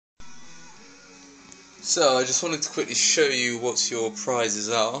So I just wanted to quickly show you what your prizes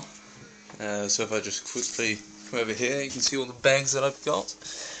are. So if I just quickly come over here, you can see all the bags that I've got.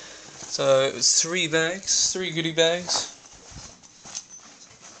 So it was 3 bags, 3 goodie bags.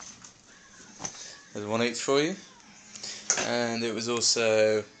 There's one each for you. And it was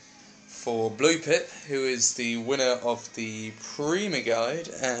also for Blue Pip, who is the winner of the Prima guide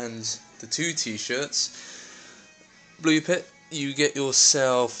and the 2 t-shirts. Blue Pip, you get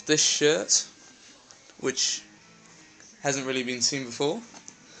yourself this shirt, which hasn't really been seen before.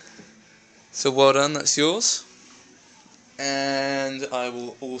 So well done, that's yours. And I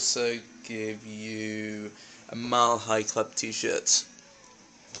will also give you a Mile High Club t-shirt,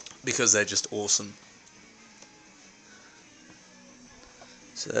 because they're just awesome.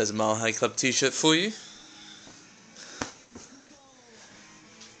 So there's a Mile High Club t-shirt for you.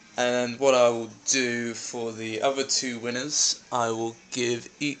 And what I will do for the other 2 winners, I will give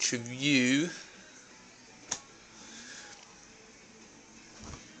each of you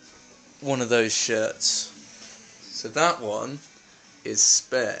one of those shirts. So that one is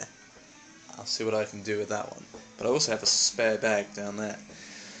spare. I'll see what I can do with that one. But I also have a spare bag down there.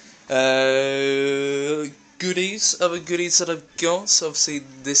 Goodies, other goodies that I've got. So obviously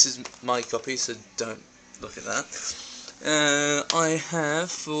this is my copy, so don't look at that. I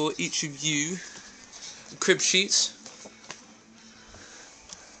have for each of you crib sheets,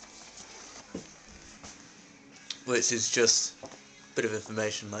 which is just a bit of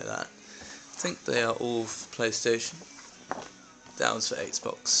information like that. I think they are all for PlayStation. That one's for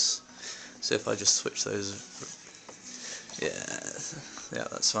Xbox. So if I just switch those, yeah,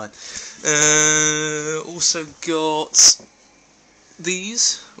 that's fine. Also got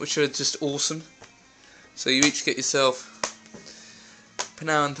these, which are just awesome. So you each get yourself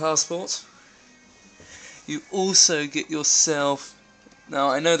Panaman passport. You also get yourself. Now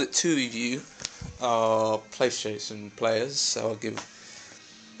I know that 2 of you are PlayStation players, so I'll give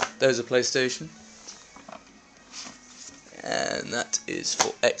those a PlayStation. And that is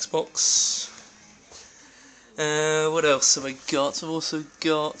for Xbox. What else have I got? I've also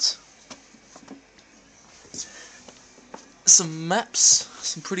got some maps,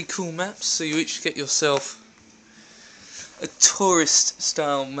 some pretty cool maps. So you each get yourself a tourist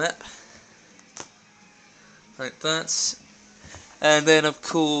style map, like that. And then of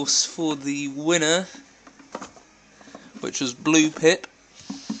course for the winner, which was Blue Pip,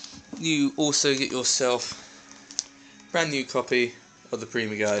 you also get yourself a brand new copy of the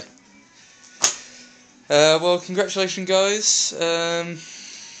Prima guide. Well, congratulations guys,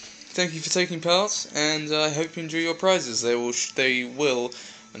 thank you for taking part, and I hope you enjoy your prizes. They will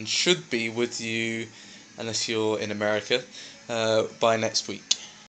and should be with you, unless you're in America, by next week.